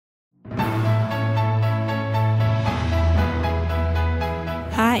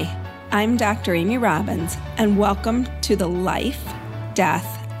Hi, I'm Dr. Amy Robbins, and welcome to the Life,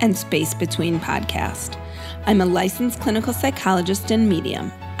 Death, and Space Between podcast. I'm a licensed clinical psychologist and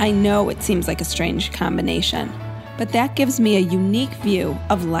medium. I know it seems like a strange combination, but that gives me a unique view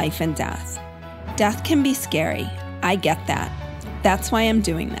of life and death. Death can be scary. I get that. That's why I'm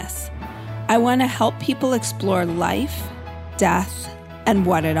doing this. I want to help people explore life, death, and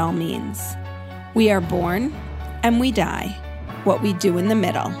what it all means. We are born and we die. What we do in the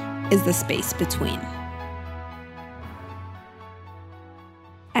middle is the space between.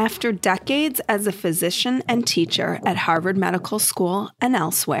 After decades as a physician and teacher at Harvard Medical School and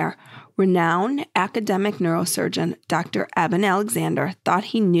elsewhere, renowned academic neurosurgeon Dr. Eben Alexander thought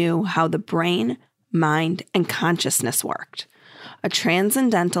he knew how the brain, mind, and consciousness worked. A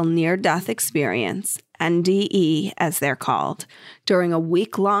transcendental near-death experience, NDE as they're called, during a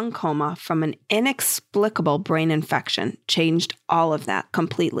week-long coma from an inexplicable brain infection changed all of that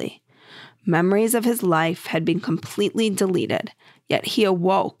completely. Memories of his life had been completely deleted, yet he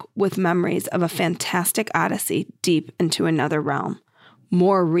awoke with memories of a fantastic odyssey deep into another realm,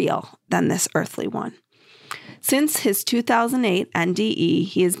 more real than this earthly one. Since his 2008 NDE,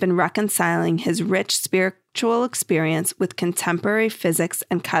 he has been reconciling his rich spiritual experience with contemporary physics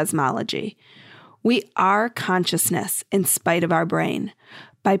and cosmology. We are consciousness in spite of our brain.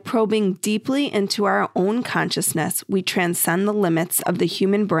 By probing deeply into our own consciousness, we transcend the limits of the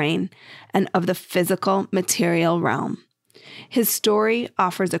human brain and of the physical material realm. His story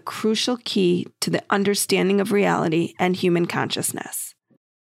offers a crucial key to the understanding of reality and human consciousness.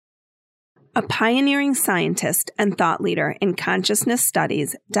 A pioneering scientist and thought leader in consciousness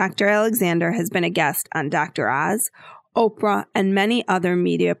studies, Dr. Alexander has been a guest on Dr. Oz, Oprah, and many other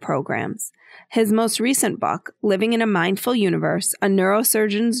media programs. His most recent book, Living in a Mindful Universe, A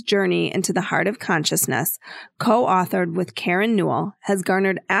Neurosurgeon's Journey into the Heart of Consciousness, co-authored with Karen Newell, has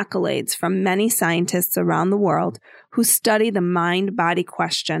garnered accolades from many scientists around the world who study the mind-body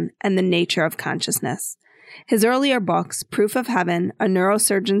question and the nature of consciousness. His earlier books, Proof of Heaven, A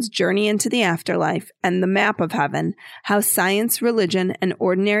Neurosurgeon's Journey into the Afterlife, and The Map of Heaven, How Science, Religion, and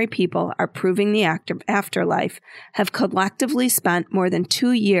Ordinary People Are Proving the Afterlife, have collectively spent more than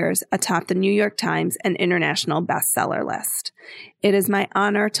 2 years atop the New York Times and international bestseller list. It is my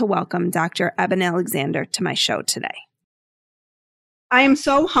honor to welcome Dr. Eben Alexander to my show today. I am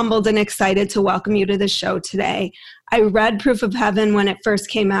so humbled and excited to welcome you to the show today. I read Proof of Heaven when it first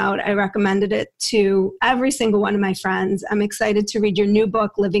came out. I recommended it to every single one of my friends. I'm excited to read your new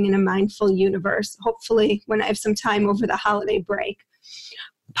book, Living in a Mindful Universe, hopefully when I have some time over the holiday break.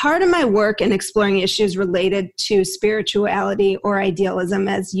 Part of my work in exploring issues related to spirituality or idealism,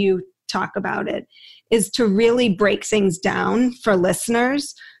 as you talk about it, is to really break things down for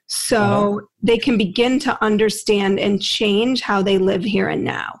listeners so they can begin to understand and change how they live here and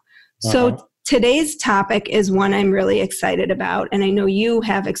now. So today's topic is one I'm really excited about, and I know you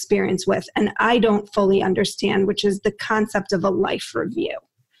have experience with, and I don't fully understand, which is the concept of a life review.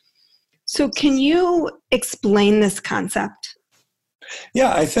 So can you explain this concept?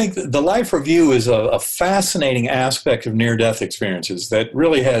 Yeah, I think the life review is a fascinating aspect of near-death experiences that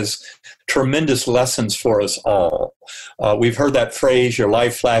really has tremendous lessons for us all. We've heard that phrase, your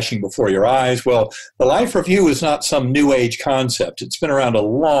life flashing before your eyes. Well, the life review is not some new age concept. It's been around a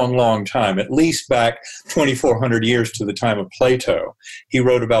long, long time, at least back 2,400 years to the time of Plato. He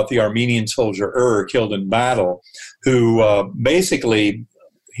wrote about the Armenian soldier killed in battle, who basically,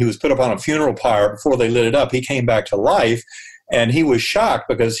 he was put up on a funeral pyre. Before they lit it up, he came back to life. And he was shocked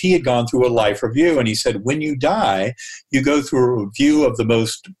because he had gone through a life review. And he said, when you die, you go through a review of the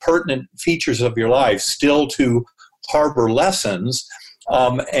most pertinent features of your life, still to harbor lessons,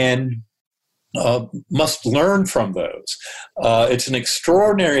 and must learn from those. It's an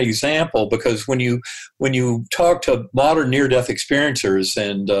extraordinary example because when you talk to modern near-death experiencers,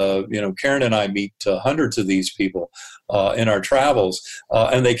 and Karen and I meet hundreds of these people in our travels,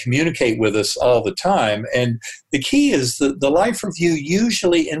 and they communicate with us all the time. And the key is that the life review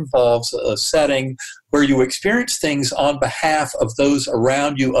usually involves a setting where you experience things on behalf of those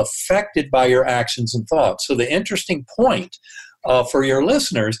around you affected by your actions and thoughts. So the interesting point for your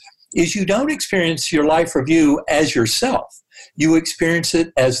listeners is you don't experience your life review as yourself. You experience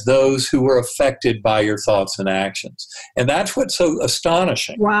it as those who were affected by your thoughts and actions. And that's what's so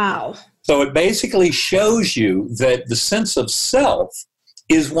astonishing. Wow. So it basically shows you that the sense of self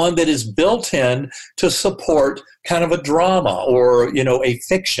is one that is built in to support kind of a drama or, a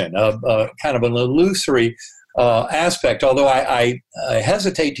fiction, kind of an illusory aspect, although I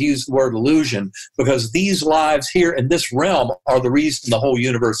hesitate to use the word illusion because these lives here in this realm are the reason the whole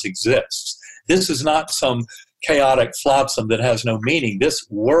universe exists. This is not some chaotic flotsam that has no meaning. This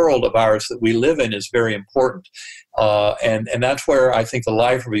world of ours that we live in is very important. And that's where I think the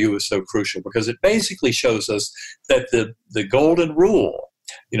life review is so crucial, because it basically shows us that the golden rule,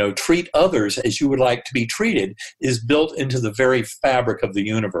 treat others as you would like to be treated, is built into the very fabric of the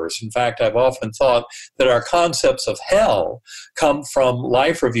universe. In fact, I've often thought that our concepts of hell come from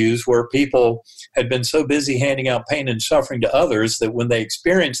life reviews where people had been so busy handing out pain and suffering to others that when they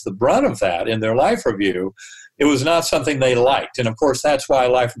experienced the brunt of that in their life review, it was not something they liked. And of course, that's why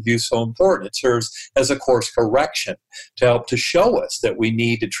life review is so important. It serves as a course correction to help to show us that we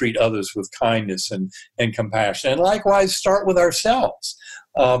need to treat others with kindness and compassion. And likewise, start with ourselves.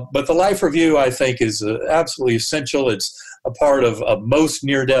 But the life review, I think, is absolutely essential. It's a part of most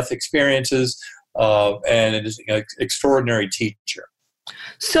near-death experiences, and it is an extraordinary teacher.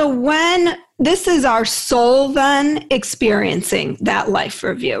 So when this is our soul then experiencing that life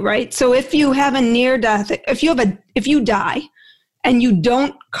review, right? So if you have a near-death, if you die and you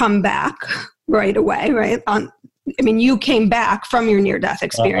don't come back right away, right? You came back from your neardeath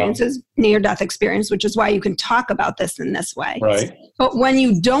experiences, near-death experience, which is why you can talk about this in this way. Right. But when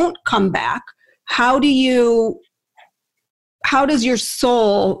you don't come back, how does your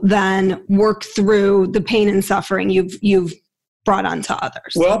soul then work through the pain and suffering you've brought onto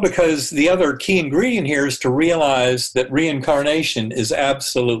others? Well, because the other key ingredient here is to realize that reincarnation is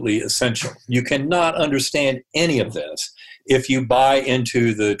absolutely essential. You cannot understand any of this if you buy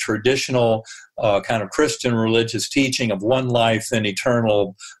into the traditional kind of Christian religious teaching of one life, then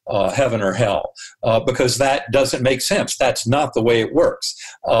eternal heaven or hell, because that doesn't make sense. That's not the way it works.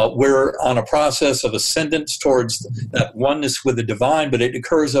 We're on a process of ascendance towards that oneness with the divine, but it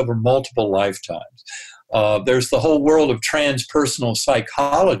occurs over multiple lifetimes. There's the whole world of transpersonal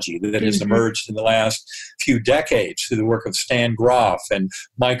psychology that has emerged in the last few decades through the work of Stan Grof and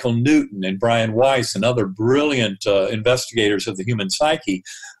Michael Newton and Brian Weiss and other brilliant investigators of the human psyche,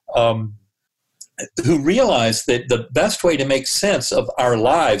 who realize that the best way to make sense of our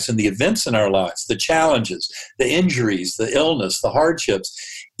lives and the events in our lives, the challenges, the injuries, the illness, the hardships,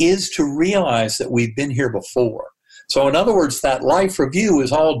 is to realize that we've been here before. So in other words, that life review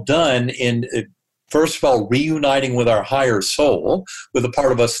is all done in first of all, reuniting with our higher soul, with a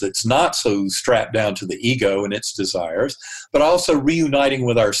part of us that's not so strapped down to the ego and its desires, but also reuniting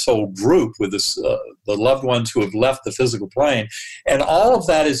with our soul group, with the loved ones who have left the physical plane. And all of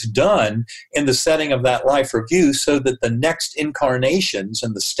that is done in the setting of that life review so that the next incarnations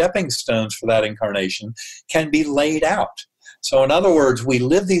and the stepping stones for that incarnation can be laid out. So in other words, we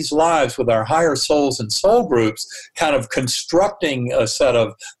live these lives with our higher souls and soul groups kind of constructing a set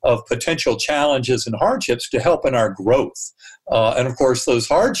of potential challenges and hardships to help in our growth. And of course, those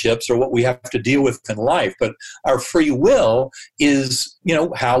hardships are what we have to deal with in life. But our free will is,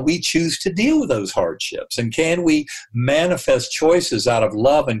 how we choose to deal with those hardships. And can we manifest choices out of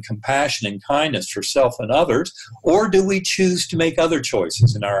love and compassion and kindness for self and others? Or do we choose to make other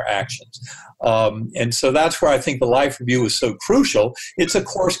choices in our actions? And so that's where I think the life review is so crucial. It's a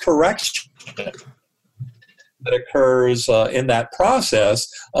course correction that occurs in that process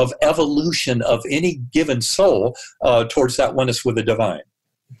of evolution of any given soul towards that oneness with the divine.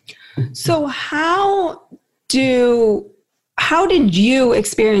 So how did you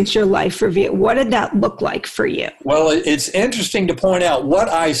experience your life review? What did that look like for you? Well, it's interesting to point out what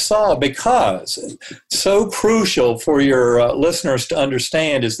I saw, because so crucial for your listeners to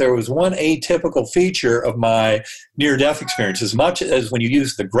understand is there was one atypical feature of my near-death experience. As much as when you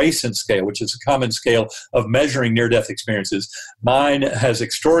use the Grayson scale, which is a common scale of measuring near-death experiences, mine has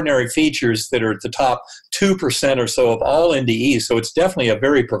extraordinary features that are at the top 2% or so of all NDEs, so it's definitely a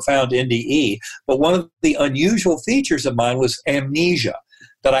very profound NDE. But one of the unusual features of mine was amnesia,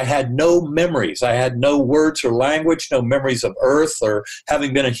 that I had no memories. I had no words or language, no memories of Earth or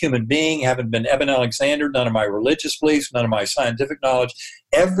having been a human being, having been Eben Alexander, none of my religious beliefs, none of my scientific knowledge.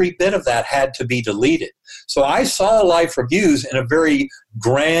 Every bit of that had to be deleted. So I saw life reviews in a very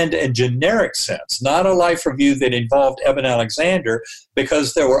grand and generic sense, not a life review that involved Eben Alexander,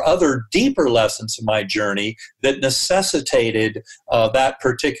 because there were other deeper lessons in my journey that necessitated that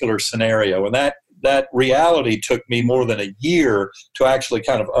particular scenario. And that reality took me more than a year to actually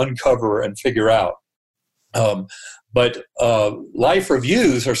kind of uncover and figure out. But life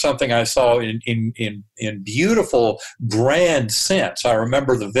reviews are something I saw in beautiful, grand sense. I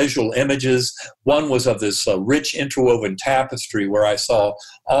remember the visual images. One was of this rich interwoven tapestry where I saw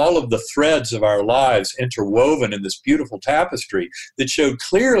all of the threads of our lives interwoven in this beautiful tapestry that showed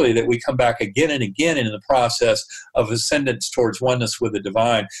clearly that we come back again and again in the process of ascendance towards oneness with the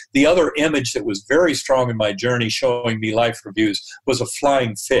divine. The other image that was very strong in my journey showing me life reviews was a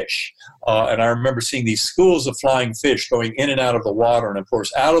flying fish. And I remember seeing these schools of flying fish going in and out of the water. And of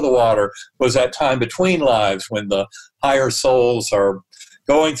course, out of the water was that time between lives when the higher souls are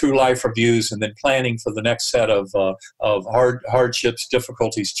going through life reviews and then planning for the next set of hardships,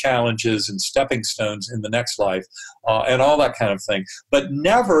 difficulties, challenges, and stepping stones in the next life, and all that kind of thing. But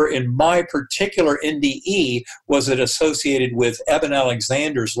never in my particular NDE was it associated with Eben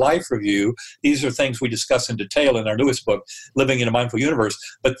Alexander's life review. These are things we discuss in detail in our newest book, Living in a Mindful Universe.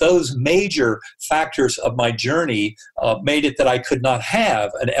 But those major factors of my journey made it that I could not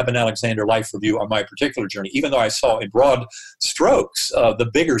have an Eben Alexander life review on my particular journey, even though I saw in broad strokes the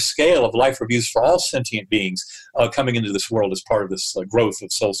bigger scale of life reviews for all sentient beings coming into this world as part of this growth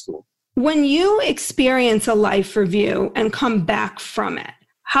of Soul School. When you experience a life review and come back from it,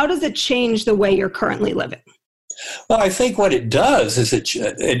 how does it change the way you're currently living? Well, I think what it does is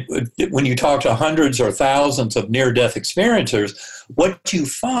when you talk to hundreds or thousands of near-death experiencers, what you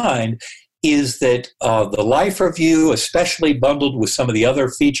find is that the life review, especially bundled with some of the other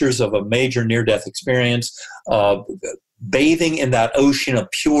features of a major near-death experience, bathing in that ocean of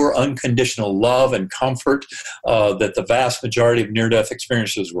pure, unconditional love and comfort that the vast majority of near-death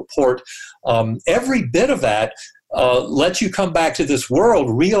experiences report. Every bit of that lets you come back to this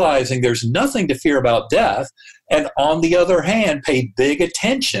world realizing there's nothing to fear about death, and on the other hand, pay big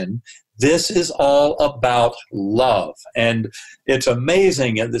attention. This is all about love. And it's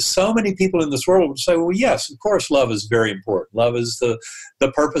amazing. And there's so many people in this world who say, well, yes, of course, love is very important. Love is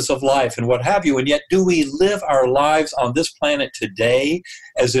the purpose of life and what have you. And yet, do we live our lives on this planet today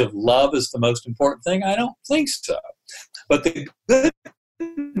as if love is the most important thing? I don't think so. But the good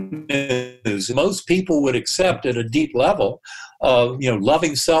news, most people would accept at a deep level,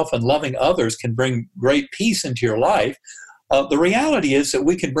 loving self and loving others can bring great peace into your life. The reality is that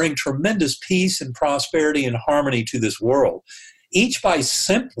we can bring tremendous peace and prosperity and harmony to this world, each by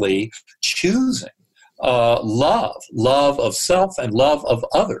simply choosing love of self and love of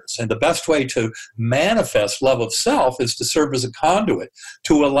others. And the best way to manifest love of self is to serve as a conduit,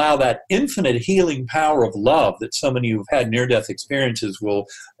 to allow that infinite healing power of love that so many who've had near-death experiences will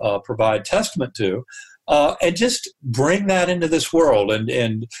provide testament to, and just bring that into this world.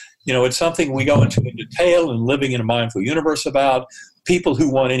 And it's something we go into in detail in Living in a Mindful Universe about. People who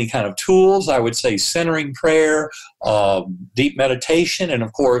want any kind of tools, I would say centering prayer, deep meditation, and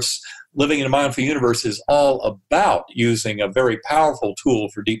of course, Living in a Mindful Universe is all about using a very powerful tool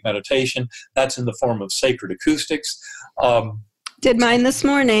for deep meditation. That's in the form of sacred acoustics. Did mine this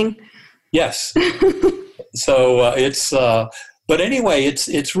morning. Yes. So but anyway,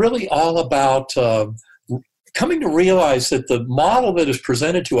 it's really all about coming to realize that the model that is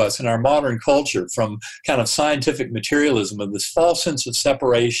presented to us in our modern culture from kind of scientific materialism, of this false sense of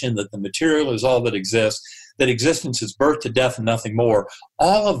separation, that the material is all that exists, that existence is birth to death and nothing more,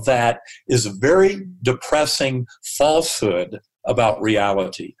 all of that is a very depressing falsehood about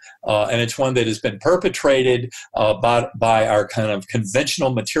reality. And it's one that has been perpetrated by our kind of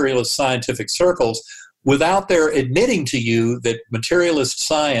conventional materialist scientific circles without their admitting to you that materialist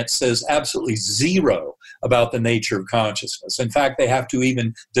science says absolutely zero about the nature of consciousness. In fact, they have to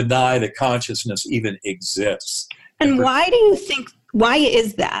even deny that consciousness even exists. And why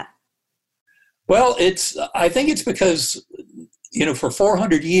is that? Well, I think it's because, for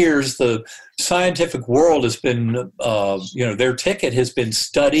 400 years, the scientific world has been, their ticket has been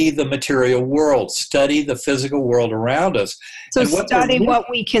study the material world, study the physical world around us. So study what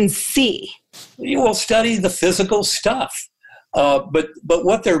we can see. You will study the physical stuff. But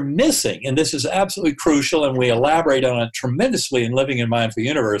what they're missing, and this is absolutely crucial, and we elaborate on it tremendously in Living in a Mindful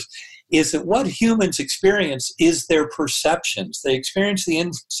Universe, is that what humans experience is their perceptions. They experience the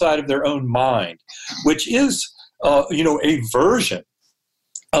inside of their own mind, which is, a version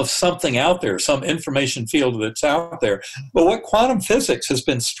of something out there, some information field that's out there. But what quantum physics has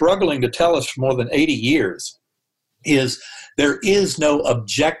been struggling to tell us for more than 80 years is there is no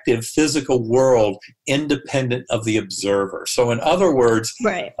objective physical world independent of the observer. So in other words,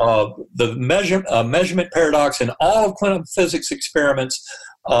 right. The measurement paradox and all of quantum physics experiments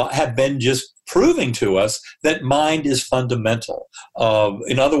have been just proving to us that mind is fundamental.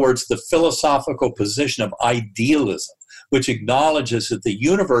 In other words, the philosophical position of idealism, which acknowledges that the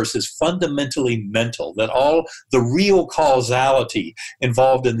universe is fundamentally mental, that all the real causality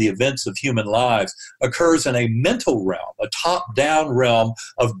involved in the events of human lives occurs in a mental realm, a top-down realm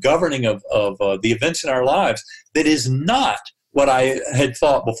of governing of the events in our lives that is not what I had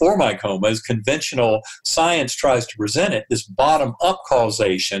thought before my coma, as conventional science tries to present it, this bottom-up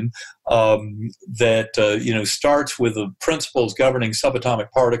causation that starts with the principles governing subatomic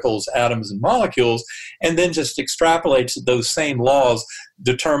particles, atoms, and molecules, and then just extrapolates that those same laws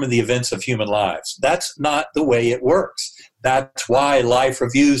determine the events of human lives. That's not the way it works. That's why life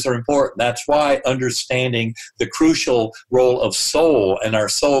reviews are important. That's why understanding the crucial role of soul and our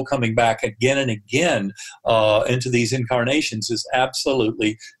soul coming back again and again into these incarnations is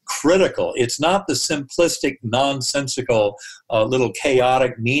absolutely critical. It's not the simplistic, nonsensical, little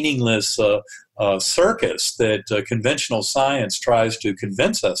chaotic, meaningless circus that conventional science tries to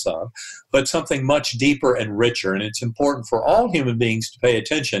convince us of, but something much deeper and richer. And it's important for all human beings to pay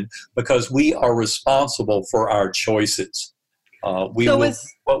attention because we are responsible for our choices.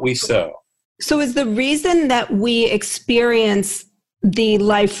 What we sow. So is the reason that we experience the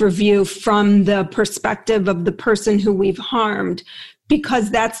life review from the perspective of the person who we've harmed because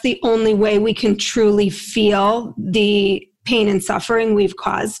that's the only way we can truly feel the pain and suffering we've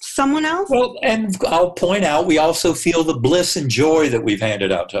caused someone else? Well, and I'll point out, we also feel the bliss and joy that we've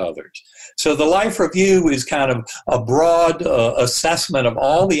handed out to others. So the life review is kind of a broad assessment of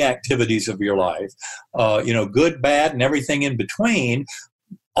all the activities of your life, good, bad, and everything in between,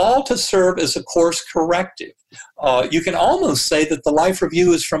 all to serve as a course corrective. You can almost say that the life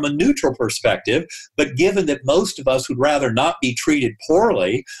review is from a neutral perspective, but given that most of us would rather not be treated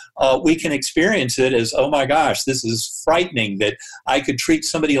poorly, we can experience it as, oh my gosh, this is frightening that I could treat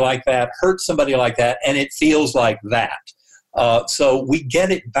somebody like that, hurt somebody like that, and it feels like that. So we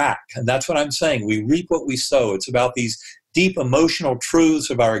get it back, and that's what I'm saying. We reap what we sow. It's about these deep emotional truths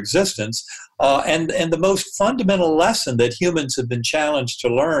of our existence, and the most fundamental lesson that humans have been challenged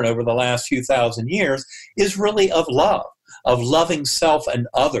to learn over the last few thousand years is really of love, of loving self and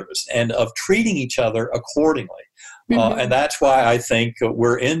others, and of treating each other accordingly. And that's why I think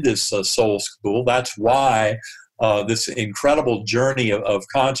we're in this soul school. That's why this incredible journey of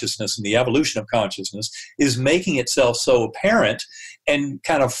consciousness and the evolution of consciousness is making itself so apparent and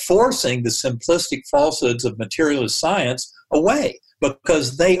kind of forcing the simplistic falsehoods of materialist science away,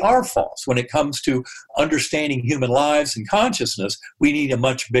 because they are false. When it comes to understanding human lives and consciousness, we need a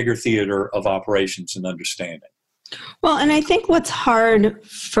much bigger theater of operations and understanding. Well, and I think what's hard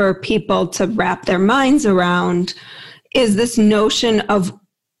for people to wrap their minds around is this notion of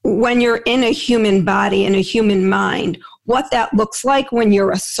when you're in a human body and a human mind, what that looks like when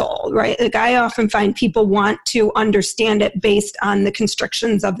you're a soul, right? Like I often find people want to understand it based on the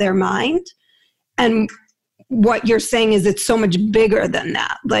constrictions of their mind. And what you're saying is it's so much bigger than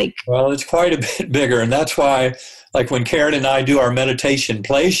that. Well, it's quite a bit bigger. And that's why, like when Karen and I do our meditation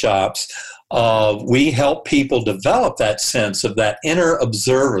play shops, we help people develop that sense of that inner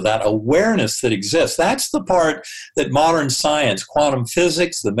observer, that awareness that exists. That's the part that modern science, quantum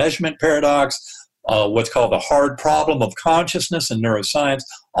physics, the measurement paradox, what's called the hard problem of consciousness and neuroscience,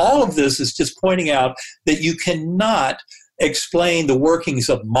 all of this is just pointing out that you cannot explain the workings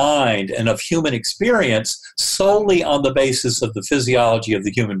of mind and of human experience solely on the basis of the physiology of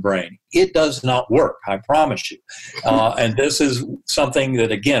the human brain. It does not work, I promise you. And this is something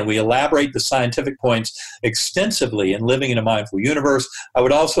that, again, we elaborate the scientific points extensively in Living in a Mindful Universe. I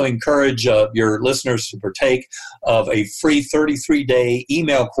would also encourage your listeners to partake of a free 33-day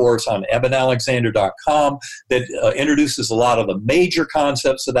email course on ebenalexander.com that introduces a lot of the major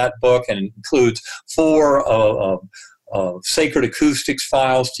concepts of that book and includes 4 sacred acoustics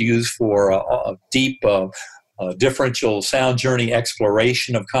files to use for deep differential sound journey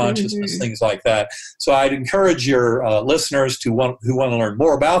exploration of consciousness, things like that. So I'd encourage your listeners who want to learn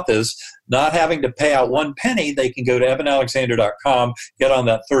more about this, not having to pay out one penny, they can go to ebenalexander.com, get on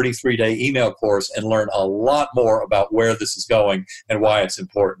that 33-day email course, and learn a lot more about where this is going and why it's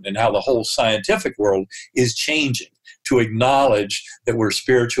important and how the whole scientific world is changing to acknowledge that we're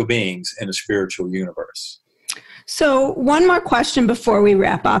spiritual beings in a spiritual universe. So one more question before we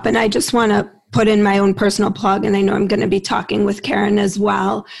wrap up, and I just want to put in my own personal plug, and I know I'm going to be talking with Karen as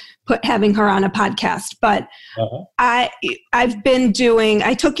well, having her on a podcast. But I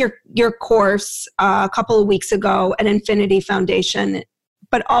took your course a couple of weeks ago at Infinity Foundation,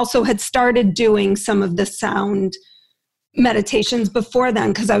 but also had started doing some of the sound meditations before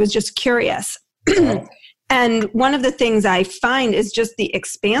then because I was just curious. And one of the things I find is just the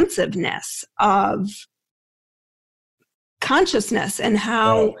expansive consciousness and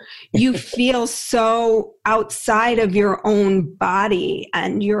how you feel so outside of your own body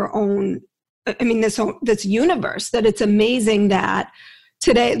and your own, this universe, that it's amazing that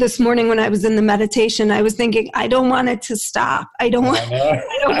this morning when I was in the meditation, I was thinking, I don't want it to stop. I don't want to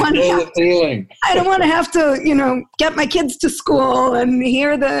have to, get my kids to school and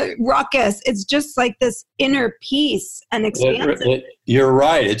hear the ruckus. It's just like this inner peace and expansive. You're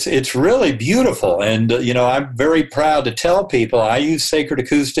right. It's really beautiful. And, I'm very proud to tell people I use Sacred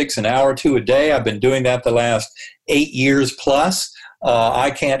Acoustics an hour or two a day. I've been doing that the last 8 years plus. I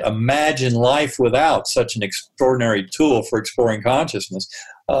can't imagine life without such an extraordinary tool for exploring consciousness.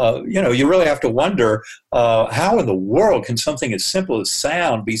 You really have to wonder how in the world can something as simple as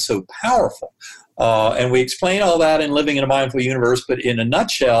sound be so powerful? And we explain all that in Living in a Mindful Universe, but in a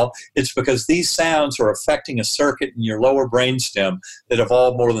nutshell, it's because these sounds are affecting a circuit in your lower brainstem that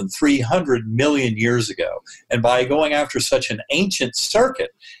evolved more than 300 million years ago. And by going after such an ancient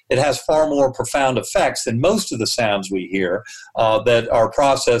circuit, it has far more profound effects than most of the sounds we hear that are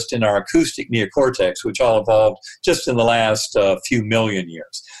processed in our acoustic neocortex, which all evolved just in the last few million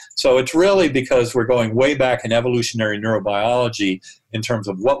years. So it's really because we're going way back in evolutionary neurobiology in terms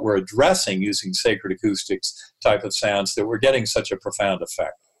of what we're addressing using sacred acoustics type of sounds that we're getting such a profound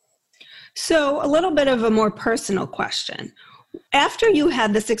effect. So a little bit of a more personal question. After you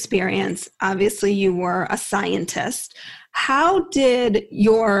had this experience, obviously you were a scientist. How did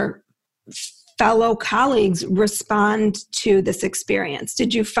your fellow colleagues respond to this experience?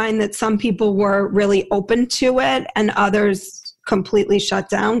 Did you find that some people were really open to it and others completely shut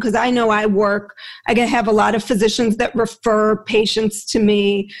down? Because I know I have a lot of physicians that refer patients to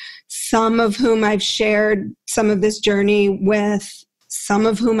me, some of whom I've shared some of this journey with, some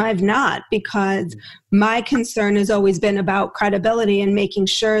of whom I've not, because my concern has always been about credibility and making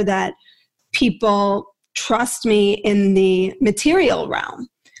sure that people trust me in the material realm.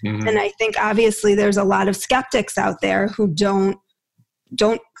 Mm-hmm. And I think obviously there's a lot of skeptics out there who don't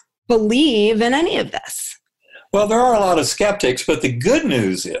believe in any of this. Well, there are a lot of skeptics, but the good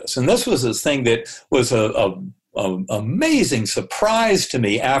news is, and this was this thing that was an amazing surprise to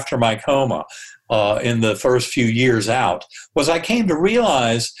me after my coma in the first few years out, was I came to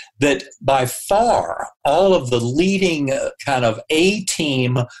realize that by far all of the leading kind of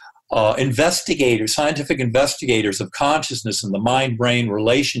A-team investigators, scientific investigators of consciousness and the mind-brain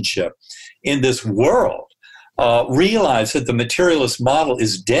relationship in this world realize that the materialist model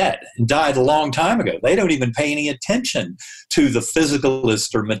is dead and died a long time ago. They don't even pay any attention to the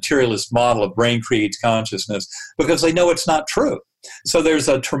physicalist or materialist model of brain creates consciousness because they know it's not true. So there's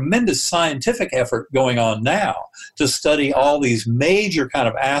a tremendous scientific effort going on now to study all these major kind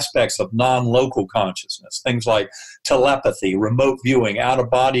of aspects of non-local consciousness, things like telepathy, remote viewing,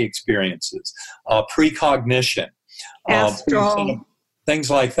 out-of-body experiences, precognition, astral.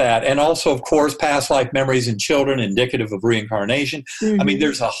 Things like that. And also, of course, past life memories in children indicative of reincarnation. Mm-hmm. I mean,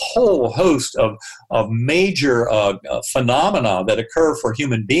 there's a whole host of major phenomena that occur for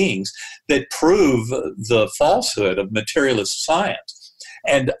human beings that prove the falsehood of materialist science.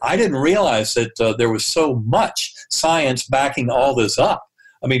 And I didn't realize that there was so much science backing all this up.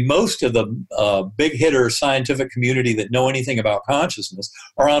 I mean, most of the big hitter scientific community that know anything about consciousness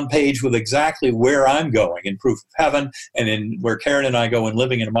are on page with exactly where I'm going in Proof of Heaven and in where Karen and I go in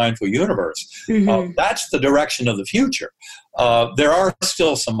Living in a Mindful Universe. Mm-hmm. That's the direction of the future. There are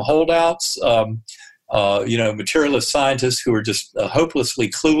still some holdouts, materialist scientists who are just hopelessly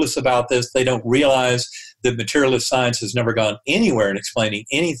clueless about this. They don't realize that materialist science has never gone anywhere in explaining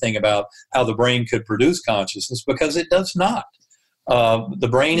anything about how the brain could produce consciousness because it does not. The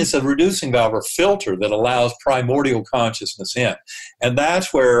brain is a reducing valve or filter that allows primordial consciousness in. And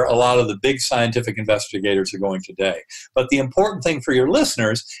that's where a lot of the big scientific investigators are going today. But the important thing for your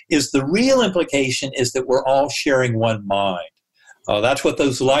listeners is the real implication is that we're all sharing one mind. That's what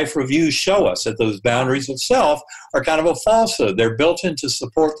those life reviews show us, that those boundaries of self are kind of a falsehood. They're built in to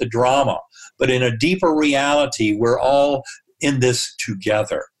support the drama. But in a deeper reality, we're all in this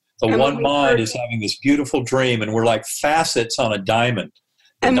together. The one mind is having this beautiful dream, and we're like facets on a diamond.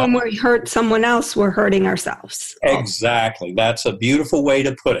 And when we hurt someone else, we're hurting ourselves. Exactly. That's a beautiful way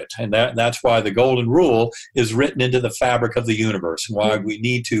to put it. And that's why the golden rule is written into the fabric of the universe, and why we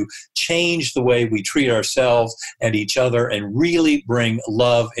need to change the way we treat ourselves and each other and really bring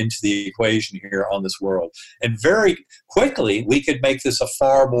love into the equation here on this world. And very quickly, we could make this a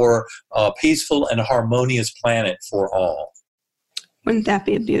far more peaceful and harmonious planet for all. Wouldn't that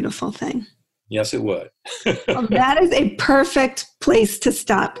be a beautiful thing? Yes, it would. Well, that is a perfect place to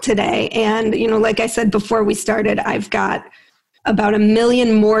stop today. And, like I said before we started, I've got about 1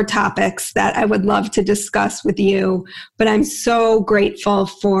 million more topics that I would love to discuss with you. But I'm so grateful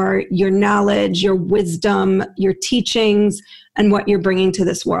for your knowledge, your wisdom, your teachings, and what you're bringing to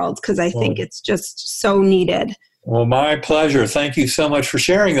this world, because I think it's just so needed. Well, my pleasure. Thank you so much for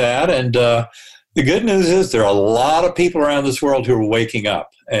sharing that. And the good news is there are a lot of people around this world who are waking up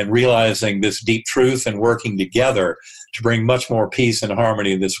and realizing this deep truth and working together to bring much more peace and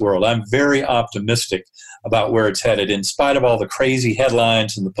harmony in this world. I'm very optimistic about where it's headed. In spite of all the crazy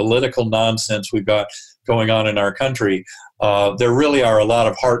headlines and the political nonsense we've got going on in our country, there really are a lot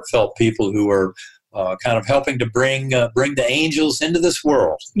of heartfelt people who are kind of helping to bring the angels into this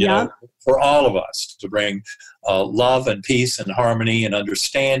world, you know, for all of us, to bring love and peace and harmony and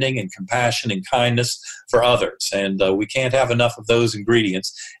understanding and compassion and kindness for others. And we can't have enough of those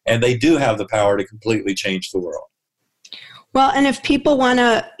ingredients. And they do have the power to completely change the world. Well, and if people want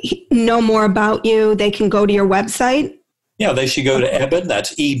to know more about you, they can go to your website. Yeah, they should go to Eben,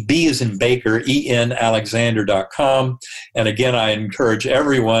 that's E-B as in Baker, ENAlexander.com. And again, I encourage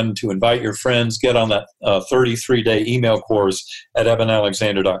everyone to invite your friends, get on that 33-day email course at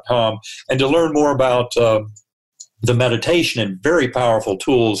EbenAlexander.com. And to learn more about the meditation and very powerful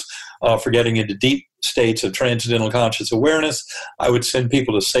tools for getting into deep states of transcendental conscious awareness, I would send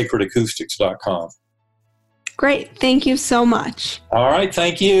people to sacredacoustics.com. Great. Thank you so much. All right.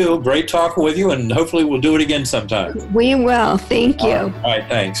 Thank you. Great talking with you, and hopefully we'll do it again sometime. We will. Thank you. All right.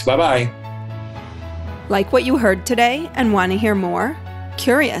 Thanks. Bye-bye. Like what you heard today and want to hear more?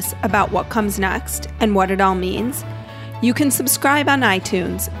 Curious about what comes next and what it all means? You can subscribe on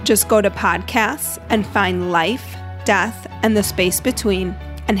iTunes. Just go to podcasts and find Life, Death, and the Space Between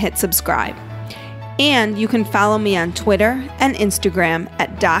and hit subscribe. And you can follow me on Twitter and Instagram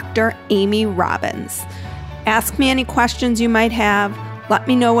at Dr. Amy Robbins. Ask me any questions you might have, let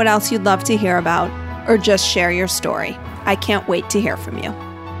me know what else you'd love to hear about, or just share your story. I can't wait to hear from you.